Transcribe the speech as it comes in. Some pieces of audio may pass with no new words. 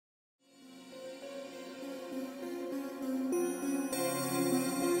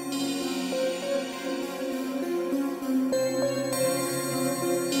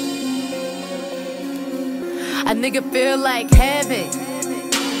nigga feel like heaven.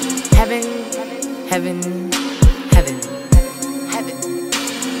 Heaven, heaven, heaven, heaven.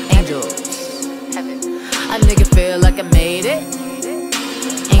 Angels, heaven. A nigga feel like I made it.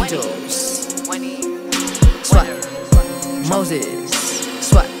 Angels, swat. Moses,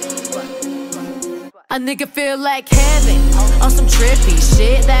 swat. A nigga feel like heaven on some trippy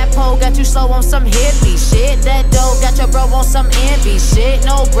shit. That pole got you slow on some hippie shit. That dough got your bro on some envy shit.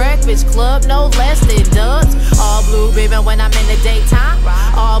 No breakfast club, no less than dubs. All blue beamer when I'm in the daytime.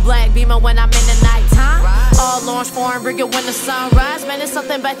 All black beamer when I'm in the nighttime. All orange foreign rigger when the sun rise. Man, it's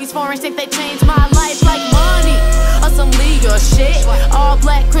something about these foreigns think they changed my life like money or some Leo shit. All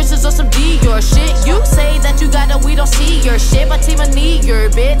black Christians or some Dior shit. You say that you got it, we don't see your shit. My team will need your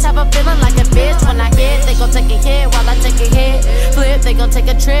bitch. Have a feeling like a bitch when I hit. They gon' take a hit while I take a hit. Flip, they gon' take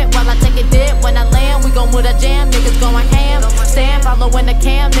a trip while I take a dip. When I land, we gon' move the jam. Niggas going ham. Stand following the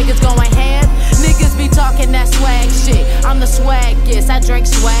cam. Niggas going ham. Niggas be talking that swag shit. I'm the swaggest. I drink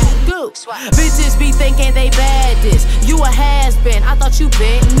swag. Goo. Bitches be thinking they baddest. You a has-been. I thought you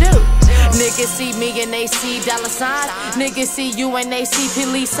been new. Niggas see me and they see dollar signs. Niggas see you and they see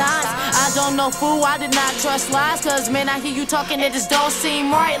police signs. I don't know, fool, I did not trust lies. Cause man, I hear you talking, it just don't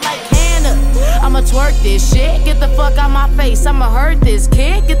seem right like Hannah. I'ma twerk this shit, get the fuck out my face. I'ma hurt this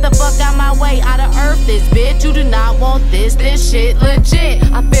kid, get the fuck out my way. Out of earth this bitch, you do not want this shit legit.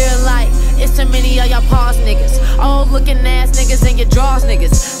 I feel like it's too many of y'all pause niggas. Old looking ass niggas in your drawers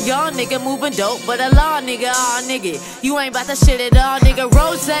niggas. Y'all nigga moving dope, but a law nigga, aw nigga. You ain't about to shit at all, nigga.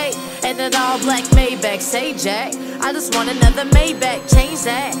 Rose and an all black Maybach, say Jack. I just want another Maybach, change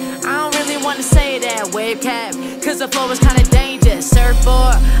that. I don't really wanna say that, wave cap, cause the flow is kinda dangerous.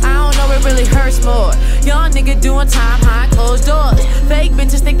 Surfboard, I don't know, it really hurts more. Y'all nigga doing time behind closed doors. Fake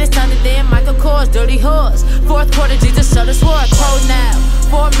bitches think they stunning than Michael Kors, dirty whores. Fourth quarter, Jesus shut us war, cold now.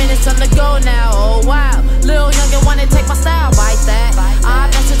 4 minutes on the go now, oh wow. Lil youngin' wanna take my style, bite that. I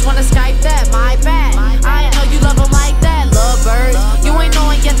message wanna Skype that, my bad. I know you love them like that, love birds. You ain't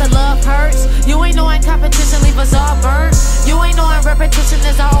knowing yet the love hurts. You ain't knowing competition leave us all burnt. You ain't knowing repetition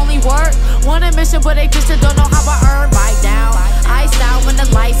is our only word. Want a mission but they just don't know how I earn. Bite down, iced out when the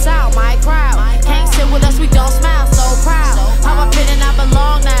lights out. My crowd can't sit with us, we don't smile. So proud, how I fit and I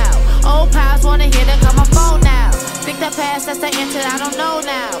belong now. Old pals wanna hear them call my phone now. Think that past, that's the answer, I don't know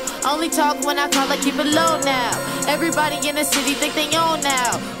now. Only talk when I call it, keep it low now. Everybody in the city think they own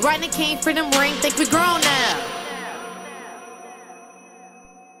now. Riding King Freedom Ring, think we grown now.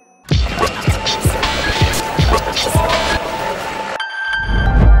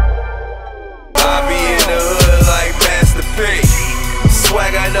 I be in the hood like Master P.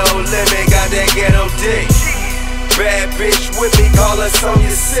 Swag got no limit, got that ghetto dick. Bad bitch with me, call us on your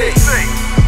 6.